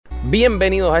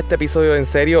Bienvenidos a este episodio de En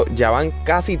Serio. Ya van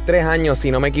casi 3 años,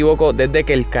 si no me equivoco, desde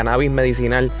que el cannabis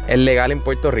medicinal es legal en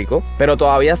Puerto Rico. Pero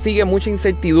todavía sigue mucha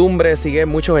incertidumbre, sigue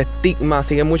muchos estigmas,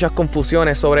 sigue muchas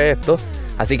confusiones sobre esto.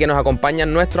 Así que nos acompaña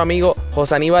nuestro amigo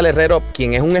José Aníbal Herrero,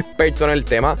 quien es un experto en el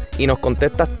tema y nos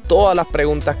contesta todas las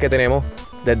preguntas que tenemos,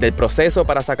 desde el proceso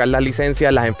para sacar las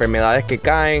licencias, las enfermedades que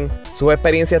caen, sus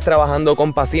experiencias trabajando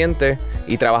con pacientes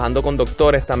y trabajando con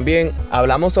doctores también.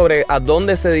 Hablamos sobre a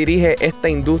dónde se dirige esta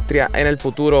industria en el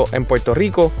futuro en Puerto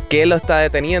Rico, qué lo está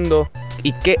deteniendo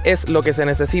y qué es lo que se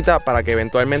necesita para que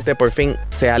eventualmente por fin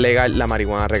sea legal la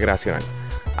marihuana recreacional.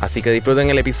 Así que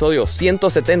disfruten el episodio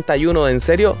 171 de En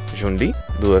Serio. Jun-Li,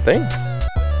 do the thing.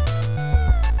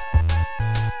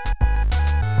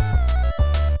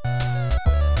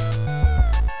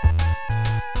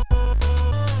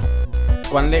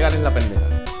 ¿Cuán legal es la pendeja?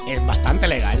 Es bastante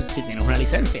legal si tienes una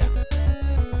licencia.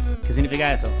 ¿Qué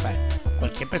significa eso? O sea,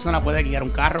 cualquier persona puede guiar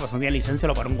un carro, pero si no tiene licencia,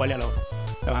 lo para un guardia, le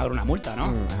van a dar una multa, ¿no?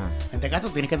 En este caso,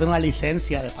 tienes que tener una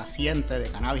licencia de paciente de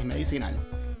cannabis medicinal,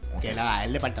 que la da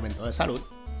el Departamento de Salud,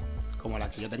 como la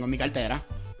que yo tengo en mi cartera,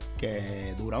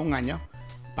 que dura 1 año,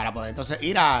 para poder entonces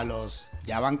ir a los...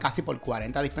 Ya van casi por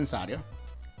 40 dispensarios,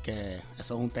 que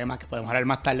eso es un tema que podemos hablar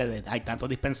más tarde. Hay tantos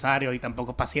dispensarios y tan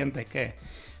pocos pacientes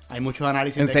que... Hay muchos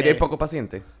análisis. ¿En serio hay pocos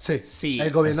pacientes? Sí.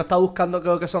 El gobierno está buscando,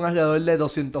 creo que son alrededor de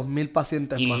 200,000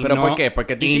 pacientes más. ¿Pero por qué?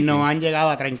 Porque es difícil. Y no han llegado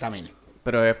a 30,000.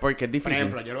 Pero es porque es difícil. Por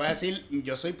ejemplo, yo le voy a decir,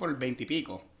 yo soy por 20 y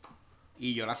pico.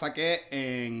 Y yo la saqué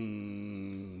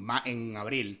en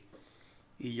abril.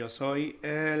 Y yo soy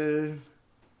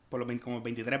por lo como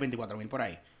 23, 24,000 por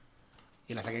ahí.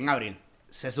 Y la saqué en abril.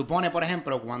 Se supone, por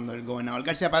ejemplo, cuando el gobernador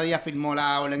García Padilla firmó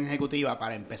la orden ejecutiva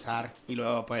para empezar, y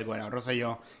luego pues el gobernador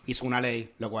Rosselló hizo una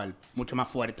ley, lo cual mucho más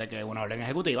fuerte que una orden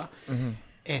ejecutiva,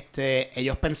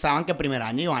 ellos pensaban que el primer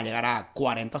año iban a llegar a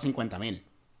 40 o 50,000.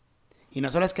 Y no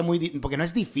solo es que porque no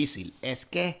es difícil, es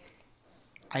que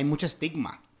hay mucho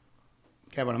estigma.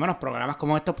 Que por lo menos programas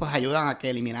como estos pues ayudan a que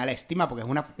eliminar el estigma, porque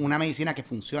es una medicina que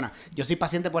funciona. Yo soy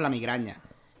paciente por la migraña.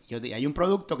 Hay un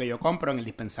producto que yo compro en el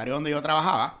dispensario donde yo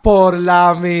trabajaba. ¡Por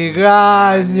la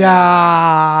migraña!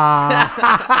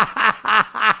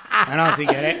 Bueno, si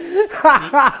quieres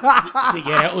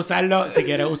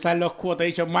usar los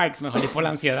quotation marks, mejor ir por la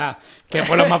ansiedad, que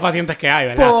por los más pacientes que hay,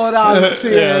 ¿verdad? ¡Por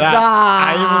ansiedad!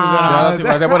 Ahí funciona. Si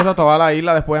fuese por eso toda la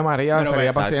isla después de María Pero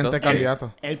sería exacto. paciente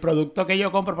candidato. El producto que yo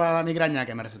compro para la migraña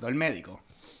que me recetó el médico,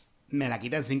 me la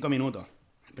quita en 5 minutos.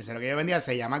 El primero que yo vendía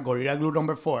se llama Gorilla Glue No.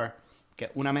 4, que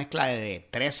es una mezcla de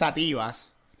 3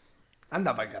 sativas.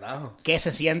 Anda para el carajo. Que se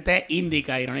siente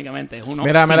índica, irónicamente. Es uno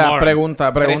Mira,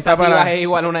 pregunta para... es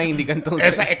igual a una índica,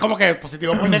 entonces. Es como que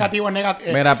positivo por negativo es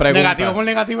negativo. Mira, pregunta. Negativo por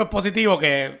negativo es positivo,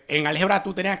 que en álgebra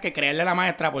tú tenías que creerle a la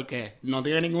maestra porque no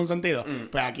tiene ningún sentido.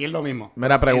 Pues aquí es lo mismo.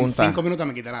 Mira, pregunta. En 5 minutos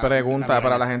me quita la... Pregunta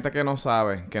para la gente que no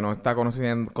sabe, que no está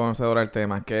conocedora del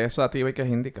tema. ¿Qué es sativa y qué es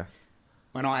índica?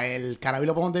 Bueno, el cannabis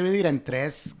lo podemos dividir en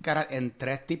tres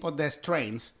tipos de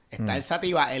strains. Está el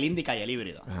sativa, el indica y el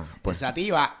híbrido. Pues. El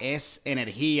sativa es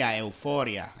energía,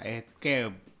 euforia. Es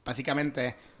que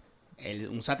básicamente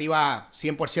un sativa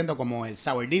 100% como el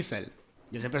sour diesel.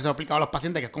 Yo siempre se lo he explicado a los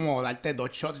pacientes que es como darte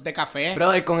 2 shots de café.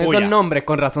 Brother, con puya. esos nombres,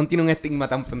 con razón tiene un estigma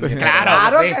tan pendejo.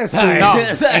 Claro que sí. No,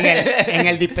 en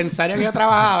el dispensario que yo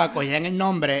trabajaba, cogían el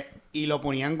nombre y lo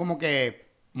ponían como que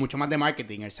mucho más de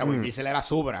marketing. El sour diesel era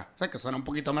Subra. O sea, que suena un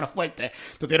poquito menos fuerte.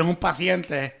 Tú tienes un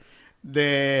paciente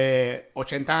de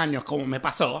 80 años, como me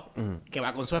pasó, que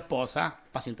va con su esposa,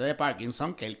 paciente de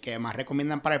Parkinson, que el que más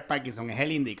recomiendan para el Parkinson es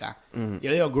el indica.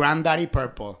 Yo le digo Granddaddy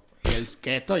Purple.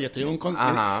 Yo estoy en un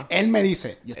concierto. Él me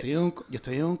dice, yo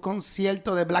estoy en un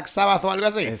concierto de Black Sabbath o algo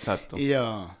así. Exacto. Y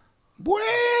yo,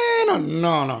 bueno,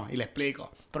 no. Y le explico.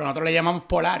 Pero nosotros le llamamos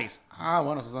Polaris.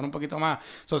 Bueno, eso son un poquito más.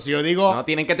 Si yo digo... No,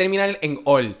 tienen que terminar en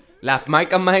all. Las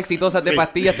marcas más exitosas de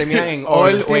pastillas terminan en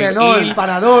all o en All,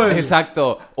 Paradol.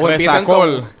 Exacto. O empiezan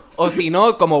con... O si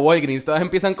no, como Walgreens. Todas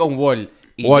empiezan con Wall.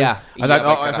 Y Wall. ya. Y O sea, ya,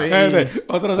 no, pues, sí.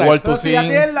 Otro Wall Pero to si ya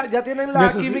sing. tienen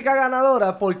la química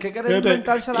ganadora, ¿por qué quieren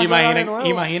inventarse la rueda de nuevo?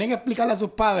 Imaginen explicarle a sus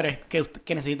padres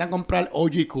que necesitan comprar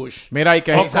OG Kush. Mira, y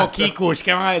que O Coqui Kush,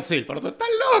 ¿qué van a decir? Pero tú estás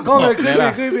loco. Come,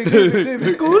 Mira.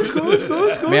 creepy. Kush.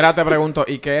 Mira, te pregunto,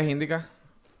 ¿y qué es índica?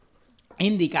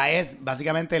 Indica es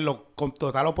básicamente lo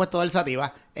total opuesto del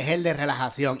sativa. Es el de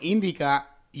relajación. Indica,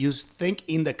 you think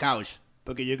in the couch.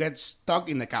 Porque you get stuck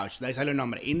in the couch. De ahí sale el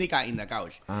nombre. Indica in the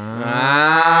couch.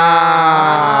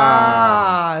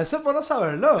 Eso es bueno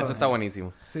saberlo. Eso está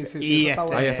buenísimo. Sí, Y eso está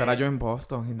bueno. Ay, estará yo en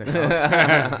Boston. in the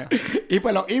house. Y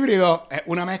pues los híbridos es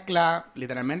una mezcla,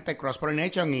 literalmente,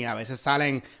 cross-pollination. Y a veces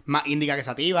salen más indica que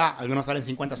sativa. Algunos salen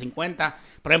 50-50.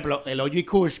 Por ejemplo, el OG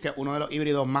Kush, que es uno de los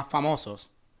híbridos más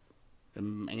famosos.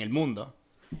 en el mundo,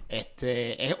 es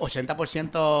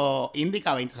 80%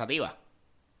 índica, 20 sativa.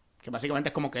 Que básicamente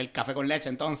es como que el café con leche,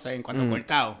 entonces, en cuanto a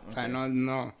cortado. O sea,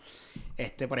 no...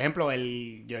 por ejemplo,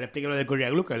 yo le expliqué lo del Gorilla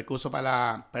Glue, que es el que uso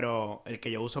pero el que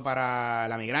yo uso para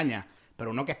la migraña. Pero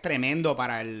uno que es tremendo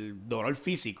para el dolor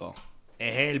físico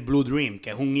es el Blue Dream, que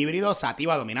es un híbrido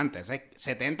sativa dominante. Ese es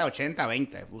 70, 80,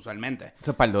 20, usualmente.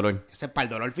 Eso es para el dolor. Ese es para el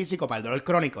dolor físico, para el dolor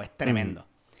crónico, es tremendo.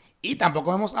 Y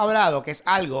tampoco hemos hablado, que es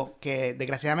algo que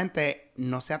desgraciadamente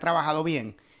no se ha trabajado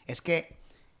bien, es que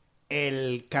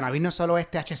el cannabis no solo es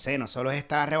THC, no solo es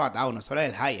estar arrebatado, no solo es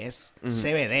el high, es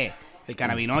CBD, el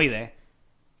cannabinoide,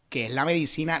 que es la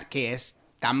medicina, que es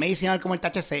tan medicinal como el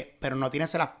THC, pero no tiene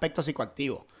ese aspecto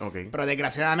psicoactivo. Okay. Pero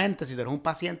desgraciadamente, si tú eres un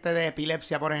paciente de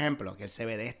epilepsia, por ejemplo, que el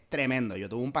CBD es tremendo. Yo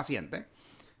tuve un paciente,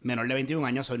 menor de 21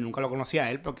 años, nunca lo conocía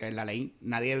a él, porque en la ley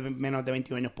nadie menos de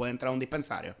 21 años puede entrar a un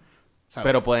dispensario. ¿Sabes?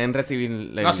 Pero pueden recibir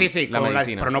No, sí, la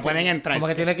medicina. pero no pueden entrar. Como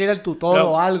que tiene que ir el tutor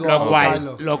o algo.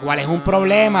 Lo cual es un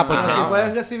problema porque... ¿Sí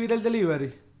puedes recibir el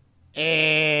delivery?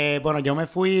 Bueno, yo me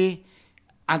fui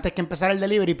antes que empezar el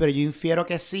delivery, pero yo infiero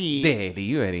que sí.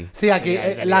 Delivery. Sí, aquí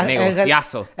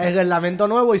negociazo. el reglamento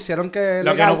nuevo hicieron que...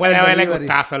 Lo que no puede haber es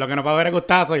gustazo, lo que no puede haber es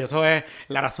gustazo, y eso es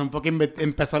la razón por que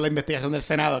empezó la investigación del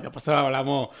Senado, que por eso lo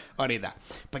hablamos ahorita.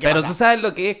 Pues, Pero tú sabes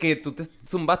lo que es, que tú te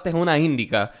zumbaste una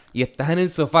índica y estás en el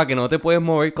sofá que no te puedes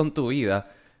mover con tu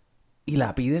vida y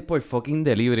la pides por fucking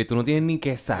delivery, tú no tienes ni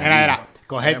que salir. Mira,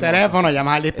 coge el teléfono,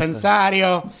 llamas al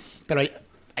dispensario, pero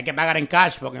hay que pagar en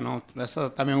cash porque no,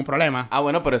 eso también es un problema. Ah,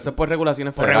 bueno, pero eso es por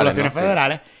regulaciones Por federales. regulaciones ¿no?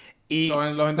 federales. Y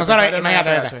Los no solo,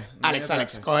 intermediarios imagínate, de Alex,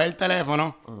 THC. coge el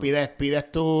teléfono,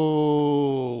 pides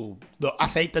tus 2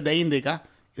 aceites de índica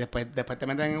y después te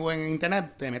metes en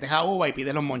internet, te metes a Uva y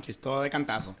pides los monchis, todo de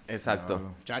cantazo. Exacto.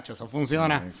 Muchachos, eso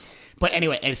funciona. Pues,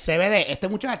 anyway, el CBD, este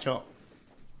muchacho,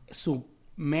 su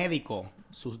médico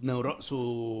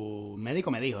médico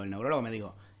me dijo, el neurólogo me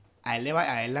dijo, a él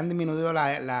le han disminuido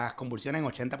las convulsiones en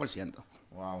 80%.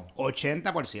 Wow.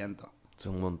 80%. Eso es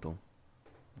un montón.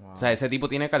 Wow. O sea, ese tipo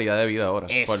tiene calidad de vida ahora.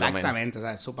 Exactamente. O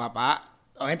sea, su papá,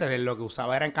 obviamente, lo que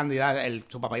usaba era en cantidad.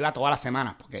 Su papá iba todas las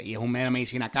semanas, y es un medio de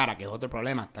medicina cara, que es otro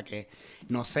problema. Hasta que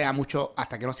no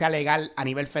sea legal a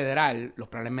nivel federal, los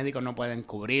planes médicos no pueden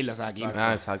cubrirlo. O sea, aquí,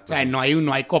 exacto. O sea, no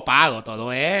hay copago,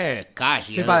 todo es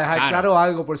cash. Sí, para dejar claro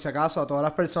algo, por si acaso, a todas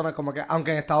las personas, como que,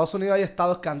 aunque en Estados Unidos hay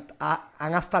estados que han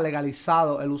hasta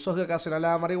legalizado el uso recreacional de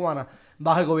la marihuana,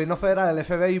 bajo el gobierno federal, el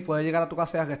FBI puede llegar a tu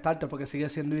casa y arrestarte porque sigue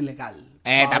siendo ilegal.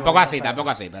 Tampoco así,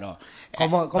 pero...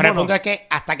 ¿Cómo pero el no? punto es que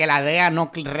hasta que la DEA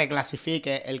no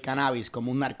reclasifique el cannabis como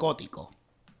un narcótico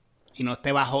y no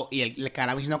esté bajo, y el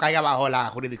cannabis no caiga bajo la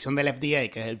jurisdicción del FDA,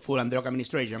 que es el Food and Drug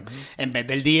Administration, en vez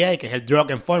del DEA, que es el Drug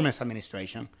Enforcement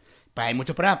Administration, pues hay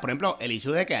muchos problemas. Por ejemplo, el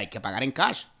issue de que hay que pagar en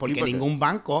cash, porque ningún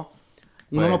banco,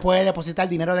 uno no puede depositar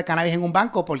dinero de cannabis en un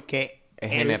banco porque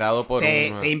es generado por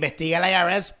te investiga el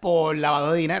IRS por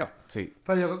lavado de dinero. Sí.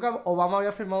 Pero yo creo que Obama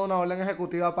había firmado una orden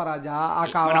ejecutiva para ya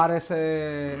acabar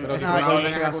ese... Pero si esa una orden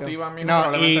investigación. ejecutiva mismo, No,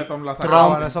 probablemente y Trump la saca.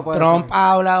 bueno, eso puede Trump ser.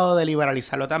 ha hablado de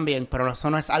liberalizarlo también, pero eso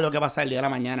no es algo que pasa el día de la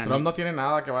mañana. Trump ¿no? no tiene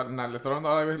nada que Trump no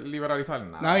va a liberalizar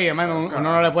nada. No, y hermano, uno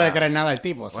no le puede creer nada al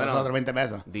tipo. Son Bueno, otros 20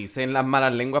 pesos. Dicen las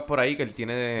malas lenguas por ahí que él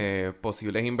tiene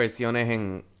posibles inversiones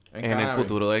en el cannabis.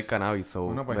 futuro del cannabis. So,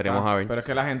 Bueno, pues veremos está. a ver. Pero es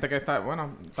que la gente que está...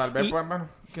 Bueno, tal vez, Y- pues, bueno,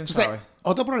 quién Entonces, sabe.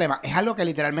 otro problema, es algo que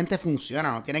literalmente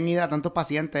funciona. No tienen idea tantos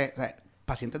pacientes, o sea,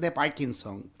 pacientes de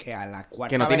Parkinson, que a la cuarta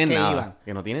Que no vez tienen que nada, iban,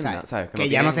 que no tienen ¿sabes? nada, ¿sabes? Que, Que no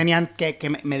ya no tienen- tenían, que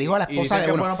me dijo la Y esposa dicen de que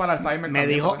es uno. bueno para Alzheimer me también,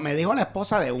 dijo, ¿verdad? me dijo la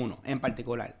esposa de uno en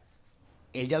particular.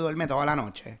 Ella duerme toda la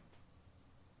noche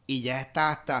y ya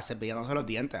está hasta cepillándose los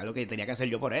dientes, algo que tenía que hacer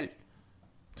yo por él.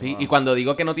 Sí, y cuando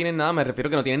digo que no tienen nada, me refiero a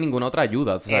que no tienen ninguna otra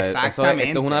ayuda. O sea, Exactamente.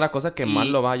 esto es una de las cosas que más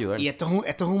lo va a ayudar. Y esto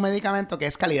es un medicamento que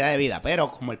es calidad de vida, pero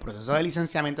como el proceso de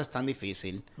licenciamiento es tan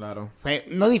difícil, Claro.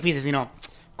 no difícil, sino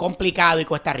complicado y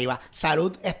cuesta arriba,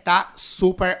 salud está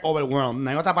súper overwhelmed. No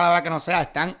hay otra palabra que no sea,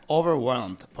 están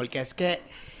overwhelmed. Porque es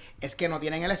que no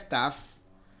tienen el staff,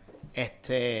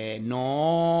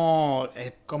 no...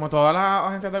 Como todas las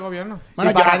agencias de gobierno.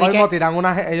 Bueno, y para yo radiqué- colmo,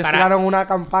 ellos para- tiraron una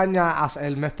campaña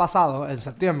el mes pasado, en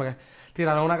septiembre.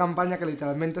 Tiraron una campaña que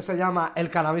literalmente se llama El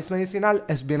cannabis medicinal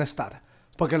es bienestar.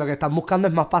 Porque lo que están buscando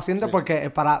es más pacientes porque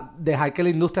para dejar que la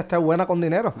industria esté buena con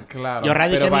dinero. Claro. Yo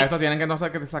radiqué pero para mi- eso tienen que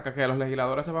entonces que los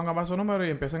legisladores se pongan para su número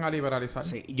y empiecen a liberalizar.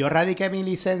 Sí, yo radiqué mi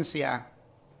licencia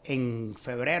en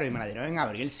febrero y me la dieron en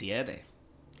abril 7.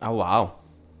 Ah, wow.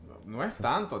 No es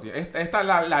tanto, tío. Está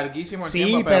larguísimo el Sí,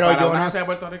 tiempo, pero para yo una no agencia de sé.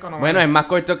 Puerto Rico no Bueno, es más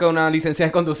corto que una licencia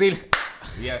de conducir.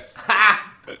 Yes.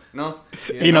 ¿No?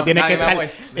 Y no tienes que nadie estar va,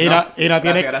 pues. y no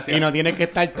tienes Gracias. y no tienes que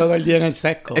estar todo el día en el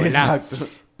sesco, ¿verdad? Exacto.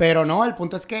 Pero no, el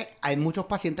punto es que hay muchos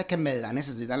pacientes que en verdad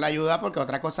necesitan la ayuda porque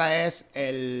otra cosa es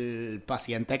el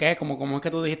paciente que, ¿cómo es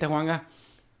que tú dijiste, Juanga?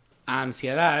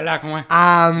 Ansiedad, ¿verdad? ¿Cómo es?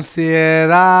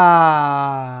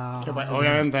 Ansiedad. Que, pues,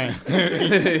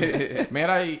 obviamente.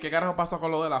 Mira, ¿y qué carajo pasó con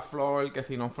lo de la flor? Que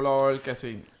si no flor, que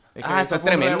si... Es que esa eso es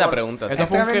fue un tremenda revol- pregunta. Eso Es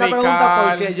fue un tremenda pregunta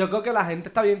crical. porque yo creo que la gente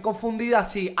está bien confundida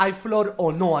si hay flor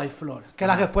o no hay flor. Que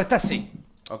la respuesta es sí.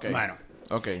 Ok. Bueno,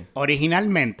 Ok.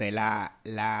 originalmente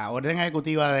la orden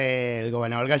ejecutiva del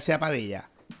gobernador García Padilla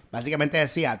básicamente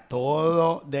decía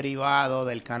todo derivado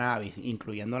del cannabis,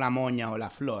 incluyendo la moña o la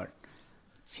flor,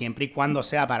 siempre y cuando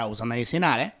sea para usos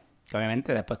medicinales, que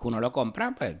obviamente después que uno lo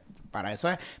compra, pues para eso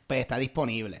es, pues está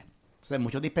disponible. Entonces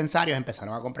muchos dispensarios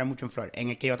empezaron a comprar mucho en flor. En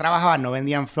el que yo trabajaba no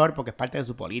vendían flor porque es parte de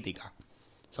su política.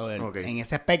 Ok. En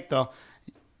ese aspecto,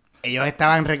 ellos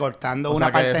estaban recortando O una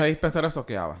sea, que parte... ese dispensario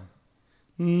soqueaba.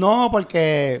 No,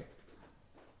 porque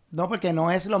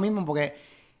no es lo mismo, porque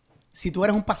si tú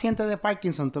eres un paciente de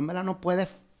Parkinson, tú en verdad no puedes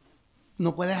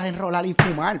enrolar y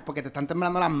fumar porque te están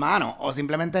temblando las manos, o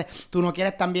simplemente tú no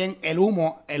quieres también el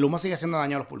humo sigue haciendo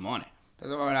daño a los pulmones.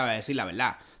 Eso vamos a decir la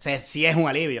verdad. O sea, sí es un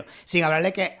alivio. Sin hablar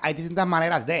de que hay distintas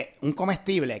maneras de un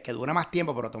comestible que dura más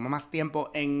tiempo, pero toma más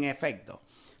tiempo en efecto.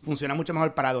 Funciona mucho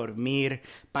mejor para dormir,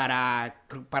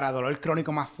 para dolor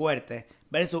crónico más fuerte,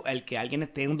 versus el que alguien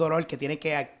tiene un dolor que tiene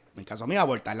que, en el caso mío,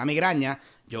 abortar la migraña.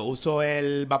 Yo uso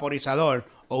el vaporizador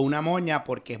o una moña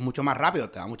porque es mucho más rápido,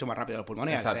 te da mucho más rápido los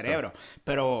pulmones y al Exacto. cerebro.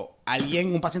 Pero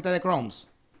un paciente de Crohn's,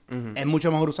 es mucho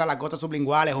mejor usar las gotas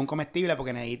sublinguales o un comestible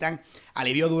porque necesitan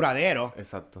alivio duradero.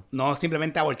 Exacto. No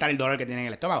simplemente abortar el dolor que tiene en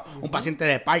el estómago. Un paciente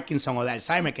de Parkinson o de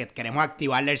Alzheimer que queremos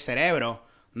activarle el cerebro,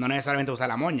 no necesariamente usar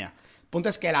la moña. El punto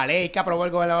es que la ley que aprobó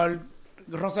el gobernador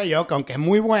Rosselló, que aunque es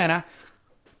muy buena,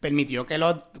 permitió que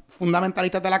los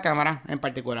fundamentalistas de la Cámara, en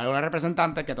particular una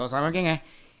representante que todos saben quién es,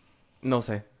 No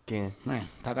sé quién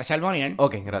es. Tata Charbonnier,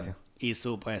 Ok, gracias. y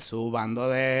su bando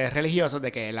de religiosos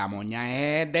de que la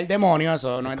moña es del demonio,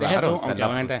 eso no es de Claro, Jesús, esa es aunque la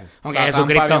obviamente, función. aunque Satán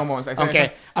Jesucristo, parió como- ese- aunque, la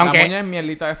moña aunque, es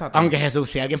mierdita de Satán. aunque Jesús,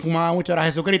 si alguien fumaba mucho era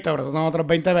Jesucristo, pero esos son otros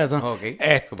 20 pesos. Ok,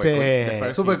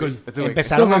 Super cool.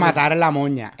 Empezaron Super a cool. matar la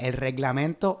moña. El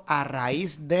reglamento a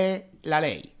raíz de la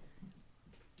ley.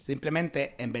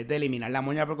 Simplemente, en vez de eliminar la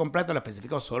moña por completo, lo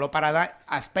especificó solo para dar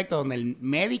aspectos donde el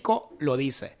médico lo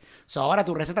dice. So, ahora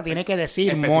tu receta tiene que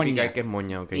decir moña. Especificar que es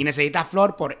moña, ok. Y necesitas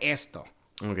flor por esto.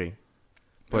 Ok.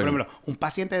 Por Bueno. ejemplo, un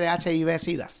paciente de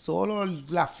HIV-Sida, solo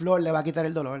la flor le va a quitar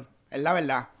el dolor. Es la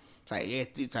verdad. O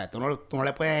sea, tú no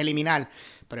le puedes eliminar.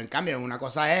 Pero en cambio, una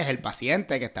cosa es el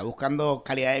paciente que está buscando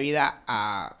calidad de vida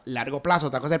a largo plazo.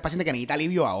 Otra cosa es el paciente que necesita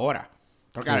alivio ahora.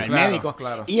 Porque Sí, claro, el claro, médico.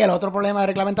 claro. Y el otro problema de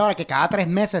reglamento ahora es que cada 3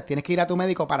 meses tienes que ir a tu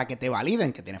médico para que te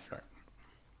validen que tienes flor.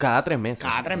 Cada 3 meses.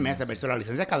 Cada 3 meses, versus la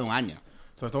licencia es cada 1 año.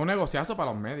 Esto es un negociazo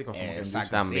para los médicos. Como quien dice.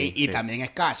 Exacto. También, Sí, y sí. también es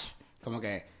cash. Como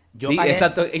que yo Sí, pagué.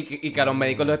 exacto. Y que a los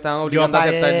médicos los estaban Yo obligando a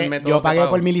aceptar el método. pagué de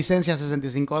pago. por mi licencia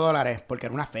 $65 porque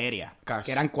era una feria. Cash.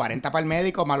 Que eran 40 para el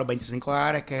médico más los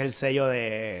 $25 que es el sello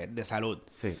de salud.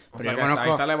 Sí. O Pero sea, yo que conozco-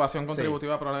 ahí está la evasión sí.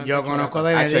 contributiva probablemente. Yo chuleta. conozco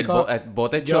de Hacho, el médicos.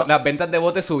 bote yo- las ventas de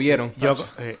botes subieron.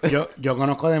 Yo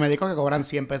conozco de médicos que cobran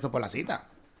 100 pesos por la cita.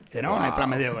 Y no hay Wow. plan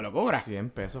médico que lo cobra. 100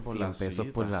 pesos por 100 la pesos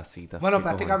cita. por la cita. Bueno, ¿Qué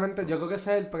prácticamente yo creo que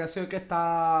ese es el precio que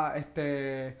está,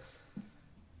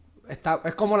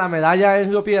 es como la medalla en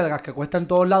Río Piedras que cuesta en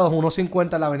todos lados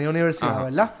 1.50 en la Avenida Universidad, Ajá,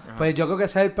 ¿verdad? Pues yo creo que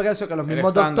ese es el precio que los El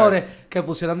mismos estándar. doctores que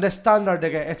pusieron de estándar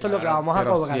de que esto es lo que vamos a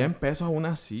Pero cobrar. 100 pesos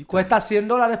una cita. Cuesta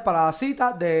 $100 para la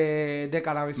cita de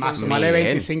cannabis. Más Miguel. sumarle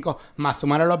 25, más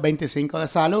sumarle los 25 de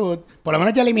salud. Por lo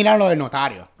menos ya eliminaron lo del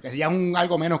notario. Que si ya es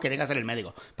algo menos que tiene que hacer el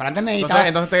médico. Pero antes necesitabas...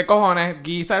 Entonces, ¿qué cojones?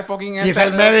 Guisa el fucking... Quizá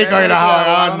el médico y los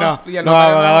abogados no. y el Los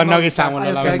notario abogados no guisamos.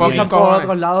 Ay, no que la guisan verdad. por cojones.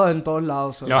 otros lados, en todos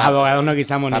lados. so. Los abogados no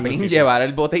guisamos Papi, ningún sitio. llevar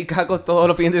el bote y cacos todos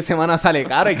los fines de semana sale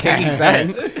caro. Hay que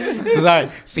guisar. Tú sabes,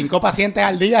 5 pacientes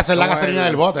al día, eso es la ¿Cómo gasolina es?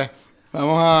 del bote.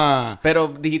 Vamos a... Pero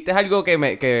dijiste algo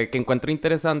que encuentro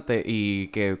interesante y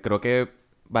que creo que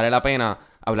vale la pena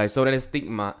hablar sobre el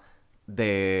estigma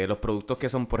de los productos que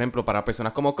son, por ejemplo, para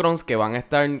personas como Crohn's que van a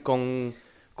estar con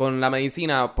la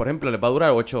medicina, por ejemplo, les va a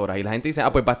durar 8 horas. Y la gente dice,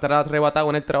 pues va a estar arrebatado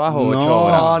en el trabajo 8 No,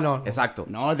 horas. no. Exacto.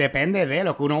 No, depende de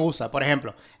lo que uno usa. Por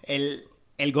ejemplo,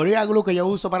 el Gorilla Glue que yo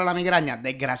uso para la migraña,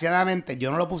 desgraciadamente yo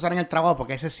no lo puedo usar en el trabajo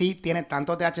porque ese sí tiene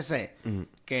tanto THC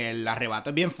que el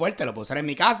arrebato es bien fuerte. Lo puedo usar en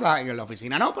mi casa, en la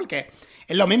oficina no, porque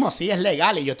es lo mismo, sí es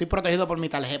legal y yo estoy protegido por mi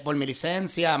tarjeta, por mi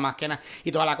licencia, más que nada,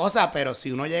 y toda la cosa, pero si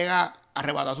uno llega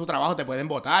arrebatado a su trabajo te pueden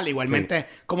botar. Igualmente,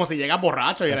 como si llegas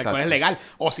borracho y el alcohol Exacto. es legal.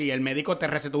 O si el médico te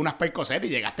recetó unas Percocet y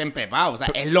llegaste empepado. O sea,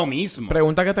 es lo mismo.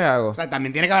 Pregunta que te hago. O sea,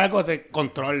 también tiene que haber algo de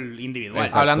control individual.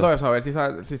 Exacto. Hablando de eso, a ver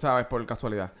si sabes por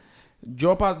casualidad.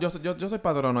 Yo soy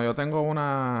patrono, yo tengo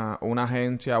una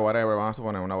agencia, whatever, vamos a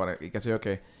suponer, whatever, y qué sé yo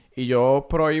qué. Y yo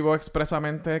prohíbo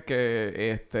expresamente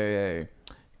que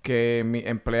mis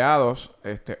empleados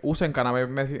usen cannabis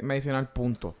medicinal,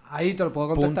 punto. Ahí te lo puedo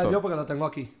contestar Punto. yo porque lo tengo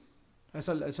aquí.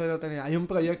 Eso yo lo tenía. Hay un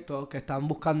proyecto que están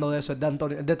buscando de eso, es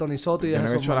de Tony Soto y de Yo no he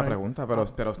Jesús hecho la Manuel. pregunta,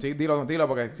 pero sí, dilo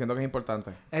porque siento que es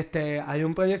importante. Hay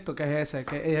un proyecto que es ese,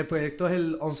 que el proyecto es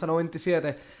el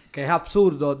 1197, que es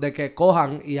absurdo de que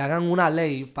cojan y hagan una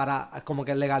ley para como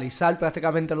que legalizar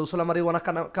prácticamente el uso de la marihuana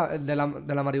de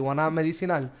la marihuana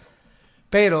medicinal,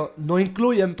 pero no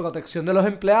incluyen protección de los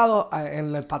empleados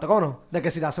en el patrono, de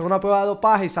que si te hacen una prueba de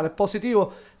dopaje y sales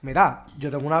positivo, mira, yo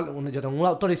tengo una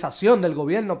autorización del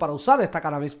gobierno para usar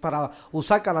para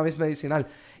usar cannabis medicinal,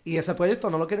 y ese proyecto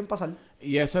no lo quieren pasar.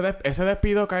 ¿Y ese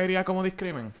despido caería como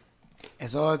discrimen?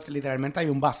 Eso literalmente hay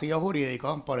un vacío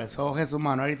jurídico, por eso Jesús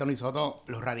Manuel y Tony Soto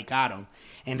lo radicaron.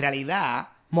 En realidad,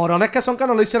 Morones que son que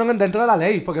no lo hicieron dentro de la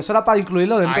ley, porque eso era para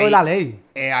incluirlo dentro de la ley.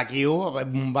 Aquí hubo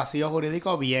un vacío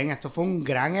jurídico bien, esto fue un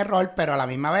gran error, pero a la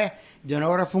misma vez yo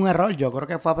no creo que fue un error, yo creo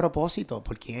que fue a propósito,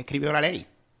 por quién escribió la ley.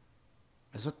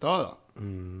 Eso es todo.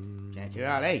 ¿Quién escribió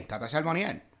la ley? Tata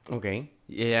Charbonnier. Ok.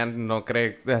 Y ella no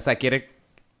cree, o sea, quiere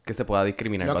que se pueda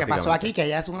discriminar. Lo que pasó aquí, que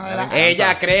ella es una de las...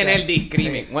 Ella cree en Sí. el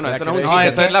discrimen. Bueno, Ella eso no es un cree- chiste,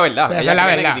 eso es la verdad. Sí, Ella eso es la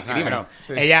cree en el verdad. discrimen. Claro.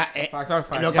 Sí. Ella, Facts are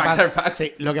facts. Lo que Facts pasa- are facts.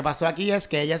 sí, lo que pasó aquí es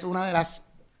que ella es una de las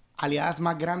aliadas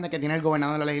más grandes que tiene el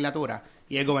gobernador en la legislatura.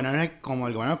 Y el gobernador es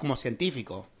como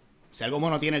científico. Si algo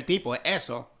bueno tiene el tipo, es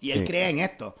eso. Y él Sí. cree en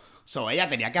esto. So, ella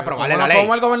tenía que Pero aprobarle la ley.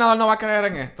 ¿Cómo el gobernador no va a creer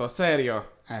en esto? ¿Serio?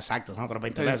 Exacto, son otros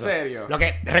 20 ¿En pesos. serio? Lo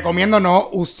que recomiendo no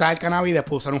usar cannabis y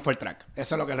después usar un full track.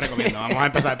 Eso es lo que le recomiendo. Vamos a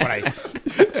empezar por ahí.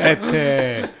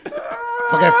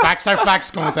 Porque facts are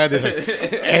facts, como ustedes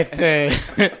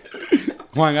dicen.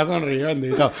 Juanga sonrió,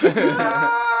 bendito.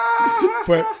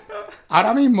 Pues,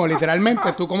 ahora mismo,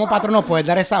 literalmente, tú como patrono puedes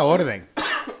dar esa orden.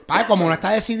 Como no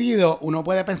está decidido, uno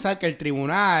puede pensar que el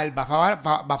tribunal va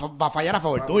a fallar a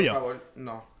favor tuyo. Por favor,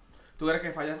 no. ¿Tú crees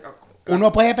que fallas?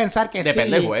 Uno puede pensar que sí.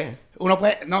 Depende del juez.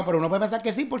 Pero uno puede pensar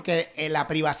que sí porque la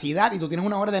privacidad y tú tienes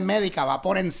una orden médica va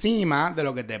por encima de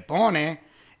lo que te pone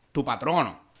tu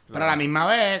patrono. Pero a la misma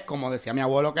vez, como decía mi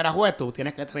abuelo que era juez, tú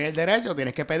tienes que tener el derecho,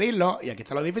 tienes que pedirlo y aquí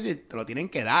está lo difícil, te lo tienen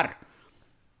que dar.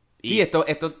 Sí, esto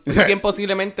bien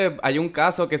posiblemente hay un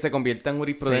caso que se convierta en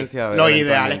jurisprudencia. Sí. Lo ideal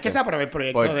eventualmente. es que se apruebe el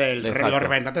proyecto Por- de exacto. los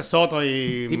representantes Soto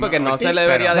y... Sí, porque no Ortiz, se le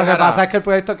debería pero Lo que dejar a- pasa es que el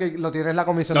proyecto que lo tiene la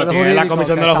Comisión lo de los tiene Jurídicos. la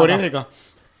Comisión que de los está Jurídicos.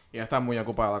 Y ella está muy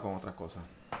ocupada con otras cosas.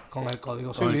 con el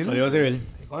Código Con el Civil. Código Civil.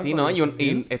 Con el Sí, no, Código y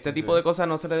Civil. este tipo de cosas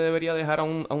no se le debería dejar a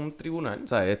un tribunal. O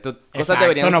sea, esto cosas Exacto,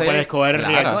 deberían no ser puedes coger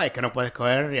claras. riesgo, es que no puedes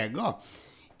coger riesgo.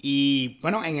 Y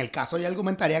bueno, en el caso yo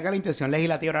argumentaría que la intención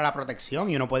legislativa era la protección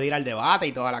y uno puede ir al debate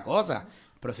y toda la cosa.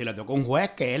 Pero si le toca a un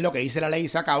juez, que es lo que dice la ley y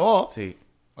se acabó, Sí.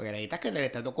 porque necesitas que te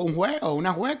toque un juez o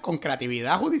una juez con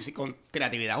creatividad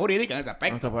jurídica en ese No,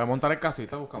 aspecto. se puede montar el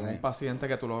casito, buscamos Sí. un paciente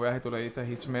que tú lo veas y tú le dices,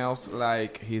 he smells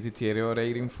like he's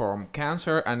deteriorating from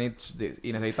cancer and it's this",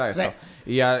 y necesita esto.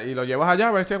 Sí. Y lo llevas allá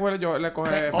a ver si el güey le O coge...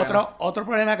 sea, otro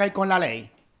problema que hay con la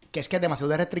ley, que es que es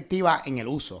demasiado restrictiva en el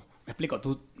uso. Me explico,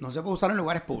 tú no se puede usar en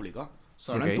lugares públicos,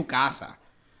 solo Ok. en tu casa.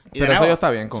 Y Pero de eso nuevo, ya está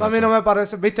bien con Eso a mí eso. no me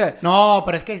parece, ¿viste? no,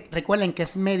 pero es que recuerden que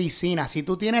es medicina. Si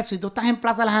tú estás en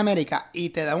Plaza de las Américas y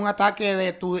te da un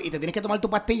ataque y te tienes que tomar tu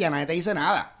pastilla, nadie te dice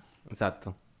nada.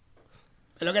 Exacto.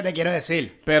 Es lo que te quiero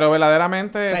decir. Pero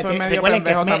verdaderamente O sea, eso es medio recuerden que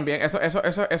pendejo es también. Eso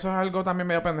es algo también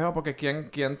medio pendejo porque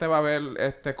 ¿quién te va a ver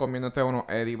comiéndote unos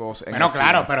edibles en Bueno, el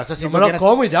claro, cine? pero eso sí Yo tú me lo tienes-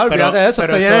 como y ya, pero- olvídate de eso.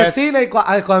 pero Estoy eso en el es- cine y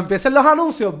cuando empiecen los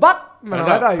anuncios, ¡va! Me lo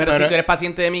Pero verás ahí. Pero, Pero- si tú eres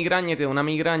paciente de migraña y te da una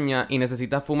migraña y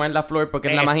necesitas fumar la flor porque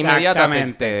es la más inmediata,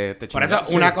 te Por eso,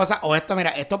 chingas. una cosa, o esto, mira,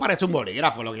 esto parece un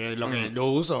bolígrafo, lo que yo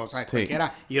uso, o sea,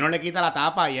 cualquiera, y uno le quita la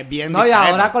tapa y es bien No, y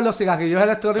discreto. ahora con los cigarrillos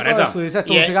electrónicos, Por eso, tú dices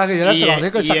tú y un es- cigarrillo y es-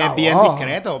 electrónico y, se y es acabó. bien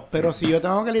discreto, pero si yo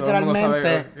tengo que Todo el mundo sabe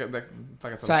literalmente...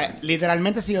 para qué O sea,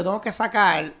 literalmente si yo tengo que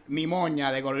sacar mi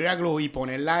moña de Gorilla Glue y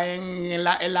ponerla en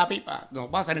la pipa, no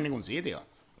va a ser en ningún sitio.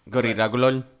 Gorilla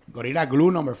Glol. Gorilla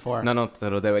Glue number 4. No,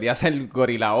 pero debería ser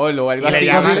Gorilaol o algo Y le así.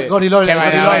 llaman- no sé. Gorilol, Que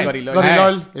by the way, Gorilol.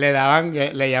 Gorilol.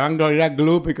 le llaman Gorilla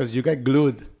Glue because you get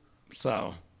glued.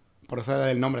 So, por eso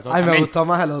es el nombre. So, Ay, me también- gustó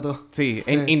más el otro. Sí,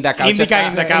 en In the Couch. Indica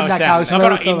in the couch. In the yeah. couch, No, me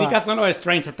pero gustó Indica más. son los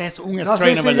strains. Este es un No, strain sí,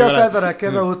 en sí, yo particular. sé, pero es que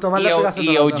me gustó más la explicación Y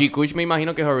del otro. OG Kush me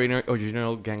imagino que es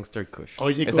original Gangster Kush.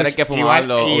 OG Ese Kush. era el que fumaban Igual,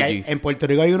 los y OGs. en Puerto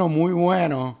Rico hay uno muy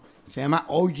bueno. Se llama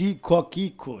OG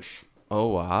Coqui Kush. Oh,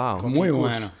 wow. Muy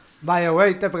bueno. Vaya,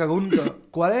 güey, te pregunto,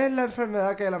 ¿cuál es la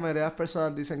enfermedad que la mayoría de las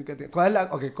personas dicen que tienen? ¿Cuál es la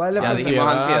Ya enfermedad?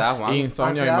 dijimos ansiedad, Juan.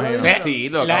 Insomnio, Ansiedad, imagino. ¿no? Sí,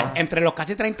 loco. Entre los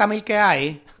casi 30,000 que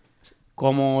hay,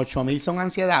 como 8,000 son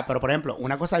ansiedad. Pero, por ejemplo,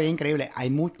 una cosa bien increíble, hay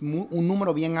un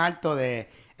número bien alto de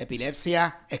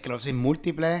epilepsia, esclerosis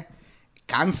múltiple,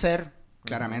 cáncer,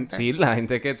 claramente. Sí, la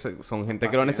gente que son gente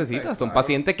que lo necesita. Son claro.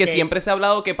 pacientes que Que- siempre se ha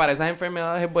hablado que para esas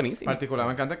enfermedades es buenísimo.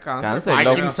 Particularmente el cáncer. Cáncer, Porque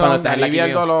Parkinson, cuando te la alivia el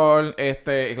quimio. dolor,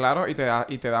 claro,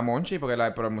 y te da monchi, porque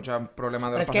pero hay muchos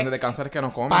problemas de Pero los es que pacientes de cáncer que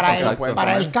no comen. Para, entonces el, no pueden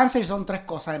para comer. el cáncer son 3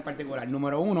 cosas en particular.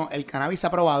 Número 1, el cannabis se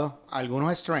ha probado,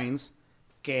 algunos strains,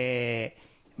 que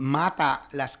mata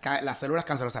las células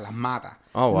cancerosas, las mata.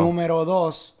 Oh, wow. Número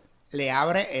 2, le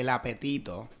abre el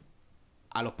apetito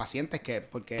a los pacientes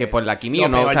porque Que por la quimio, lo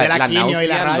no, o peor sea, de la la quimio y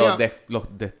la náusea radio. los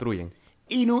destruyen.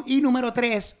 Y número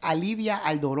 3, alivia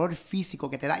al dolor físico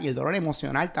que te da y el dolor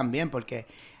emocional también, porque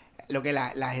lo que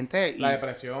la gente... La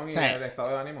depresión y o sea, el estado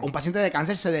de ánimo. un paciente de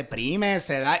cáncer se deprime,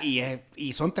 se da,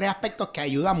 y son 3 aspectos que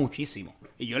ayudan muchísimo.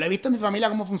 Y yo le he visto en mi familia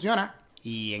cómo funciona,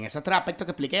 y en esos 3 aspectos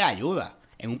que expliqué ayuda.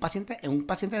 En un paciente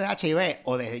de HIV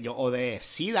o de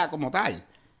SIDA como tal,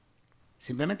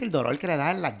 simplemente el dolor que le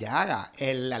da en las llagas,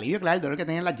 el alivio que le da el dolor que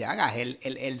tiene en las llagas,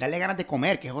 el darle ganas de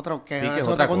comer, que es es otra otra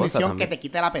cosa condición que también. te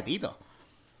quita el apetito.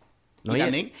 No,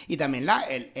 Y también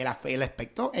el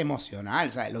aspecto emocional,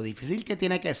 o sea, lo difícil que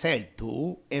tiene que ser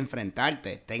tú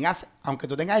enfrentarte, aunque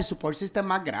tú tengas el support system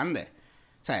más grande,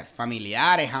 o sea,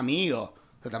 familiares, amigos,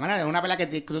 de todas maneras es una pelea que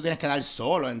tú tienes que dar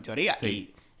solo, en teoría, Sí.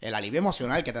 y el alivio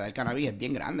emocional que te da el cannabis es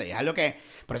bien grande, y es algo que,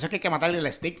 por eso es que hay que matarle el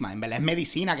estigma, en verdad es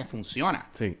medicina que funciona.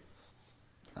 Sí.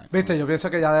 Viste, yo pienso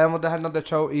que ya debemos dejarnos de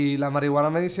show. Y la marihuana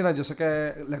medicinal, yo sé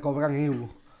que le cobran IBU,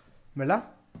 ¿verdad?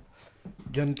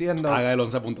 Yo entiendo. Paga el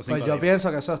 11.5. Pues yo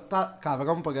pienso que eso está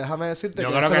cabrón, porque déjame decirte Yo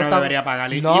que creo eso que no está- debería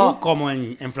pagar el No. IBU, como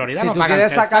en Florida Si no tú, pagan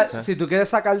quieres sales sacar, tax. si tú quieres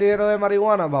sacar dinero de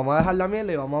marihuana, vamos a dejar la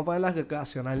miel y vamos a ponerla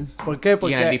recreacional. ¿Por qué? Y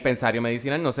Porque... en el dispensario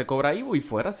medicinal no se cobra IVU y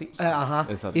fuera sí. ajá.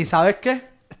 Exacto. ¿Y sabes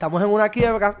qué? Estamos en una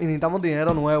quiebra y necesitamos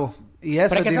dinero nuevo. Y ese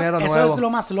Pero es es que dinero eso nuevo. es lo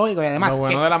más lógico, y además... Lo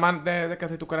bueno que- de que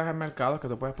si tú creas el mercado es que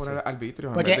tú puedes poner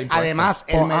arbitrios en vez de Porque impuestos. además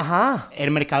Ajá. el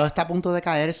mercado está a punto de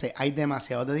caerse. Hay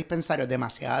demasiados de dispensarios,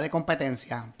 demasiada de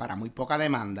competencia para muy poca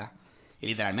demanda. Y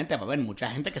literalmente va a haber mucha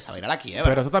gente que se va a ir a la quiebra.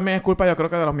 Pero eso también es culpa, yo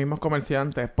creo que de los mismos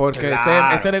comerciantes. Porque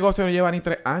Claro. este negocio no lleva ni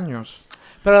 3 años.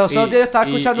 Pero los otros días estaba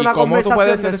escuchando una ¿cómo tú conversación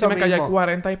puedes de eso decirme que hay mismo.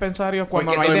 40 dispensarios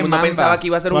cuando Porque no hay todo el mundo demanda? pensaba que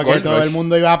iba a ser un Porque gold todo rush. el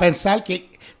mundo iba a pensar que...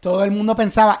 Todo el mundo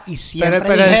pensaba y siempre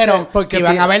pero es dijeron que- porque que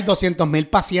iban pi- a haber 200,000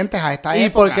 pacientes a esta Y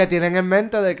época. porque tienen en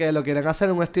mente de que lo quieren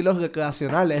hacer en un estilo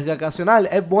recreacional. Es recreacional.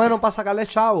 Es bueno para sacarle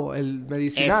chavo el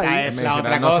medicinal. Esa es la Medicinal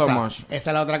otra no so cosa. much. Esa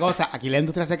es la otra cosa. Aquí la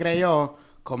industria se creyó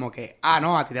como que,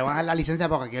 no, a ti te van a dar la licencia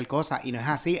por cualquier cosa. Y no es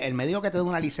así. El médico que te da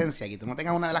una licencia y tú no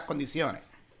tengas una de las condiciones,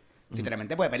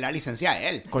 literalmente puede perder la licencia a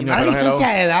él. Coño, y no la pero licencia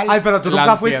de dar. Ay, pero tú La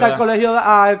nunca fuiste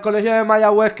ansiedad. al colegio de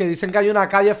Mayagüez, que dicen que hay una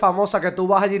calle famosa que tú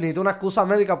vas allí y necesitas una excusa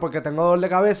médica porque tengo dolor de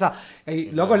cabeza.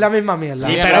 Y loco, es la misma mierda.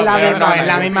 Sí, Sí, pero es la no misma es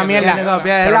la misma mierda. Es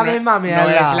Pero la no- misma mierda. No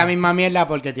es la misma mierda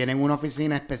porque tienen una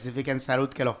oficina específica en salud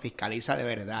que los fiscaliza de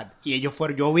verdad. Y ellos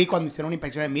fueron, yo vi cuando hicieron una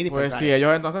inspección en mi Pues dispensario. si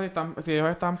ellos entonces si ellos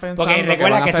están pensando Porque van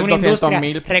recuerda a que es hacer una industria.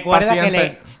 200,000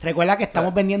 pacientes, Recuerda que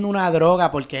estamos vendiendo una droga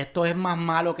porque esto es más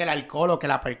malo que el alcohol o que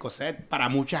la Percocet para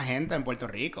mucha gente en Puerto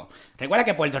Rico. Recuerda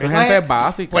que Puerto Son Rico gente es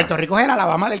básica. Puerto Rico es el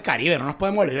Alabama del Caribe, no nos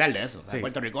podemos olvidar de eso. O sea, Sí.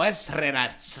 Puerto Rico es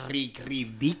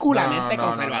ridículamente No, no,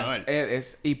 no, conservador.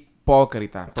 es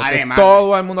hipócrita. Porque Además,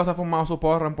 todo el mundo se ha fumado su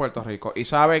porro en Puerto Rico. Y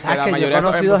sabe que ¿Sabes la que yo he mayoría de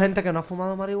conocido esos- gente que no ha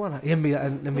fumado marihuana? Y en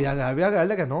Villarreal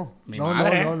de que no. Mi no,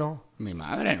 madre. no. Mi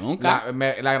madre nunca.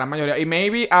 la gran mayoría. Y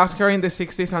maybe ask her in the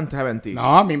 60s and 70s.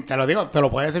 No, te lo digo, te lo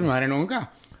puede decir mi madre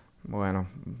nunca. Bueno,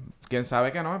 quién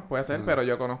sabe que no, puede ser, pero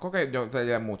yo conozco que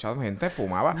mucha gente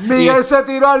fumaba. ¡Miguel se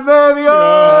tiró al medio!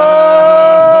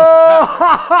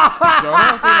 Yo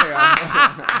no estoy negando.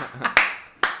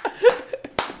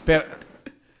 Pero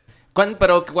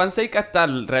Pero ¿cuán cerca está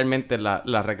realmente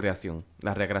la recreación?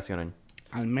 La recreacional.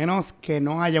 Al menos que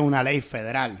no haya una ley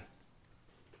federal.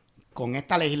 Con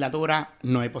esta legislatura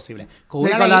no es posible. Con Ni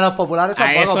una con ley- la de los populares A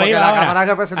tampoco, eso porque iba la ahora. Cámara de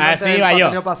Representantes A eso el iba yo.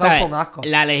 cuatrenio pasado ¿Sabes? fue un asco.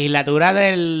 La legislatura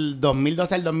del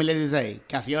 2012 al 2016,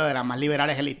 que ha sido de las más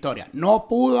liberales en la historia, no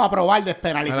pudo aprobar las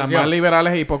despenalización. más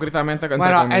liberales hipócritamente entre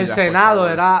Bueno, comillas, el por Senado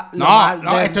favor. era lo No, más no,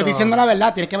 estoy dentro. diciendo la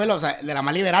verdad, tienes que verlo, o sea, de las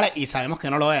más liberales y sabemos que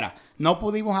no lo era. No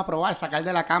pudimos aprobar, sacar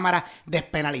de la Cámara,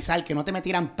 despenalizar, que no te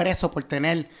metieran preso por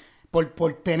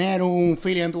tener un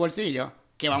fili en tu bolsillo,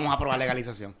 que vamos a aprobar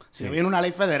legalización. Si no viene una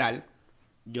ley federal,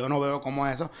 yo no veo cómo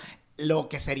eso. Lo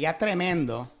que sería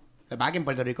tremendo, lo que pasa es que en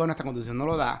Puerto Rico nuestra constitución no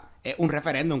lo da, es un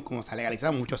referéndum como se ha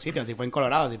legalizado en muchos sitios, así fue en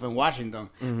Colorado, así fue en Washington,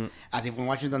 así fue en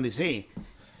Washington D.C.,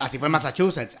 Así fue en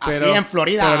Massachusetts. Pero- Así en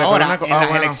Florida pero le ahora. ponen una co- En las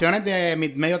bueno. elecciones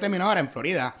de medio término ahora en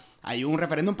Florida. Hay un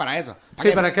referéndum para eso. Sí,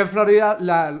 pero es que en Florida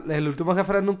el último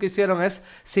referéndum que hicieron es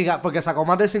porque sacó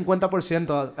más del 50%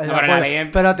 el No, pero la apoyo, ley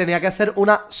en- pero tenía que ser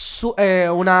una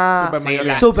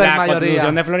Supermayoría. Sí, super la mayoría.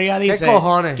 Constitución de Florida ¿Qué dice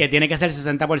cojones? que tiene que ser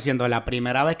 60%. La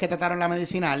primera vez que trataron la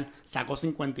medicinal sacó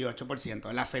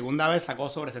 58%. La segunda vez sacó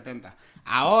sobre 70%.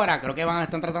 Ahora creo que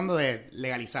están tratando de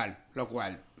legalizar, lo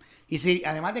cual. Y si,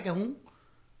 además de que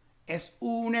es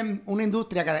una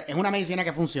industria que es una medicina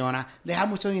que funciona, deja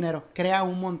mucho dinero, crea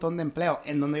un montón de empleo.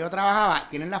 En donde yo trabajaba,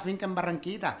 tienen la finca en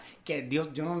Barranquita, que Dios,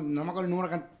 yo no me acuerdo el número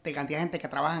de cantidad de gente que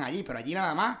trabajan allí, pero allí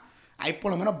nada más hay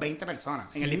por lo menos 20 personas.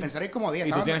 En el dispensario hay como 10. Y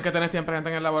tú estaban- tienes que tener siempre gente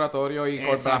en el laboratorio y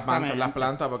cortar Exactamente. las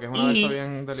plantas porque es una de Y estas bien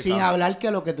delicada. sin hablar que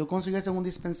lo que tú consigues en un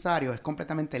dispensario es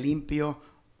completamente limpio.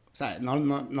 O sea,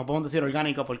 no podemos decir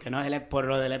orgánico porque no es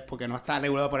porque no está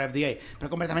regulado por FDA, pero es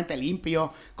completamente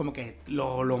limpio, como que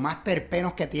lo más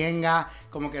terpenos que tenga,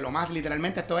 como que lo más,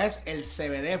 literalmente esto es el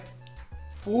CBD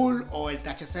full o el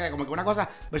THC, como que una cosa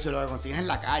versus lo que consigues en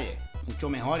la calle, mucho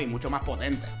mejor y mucho más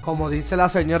potente. Como dice la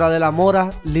señora de la Mora,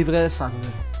 libre de sangre.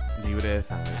 Libre de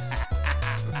sangre.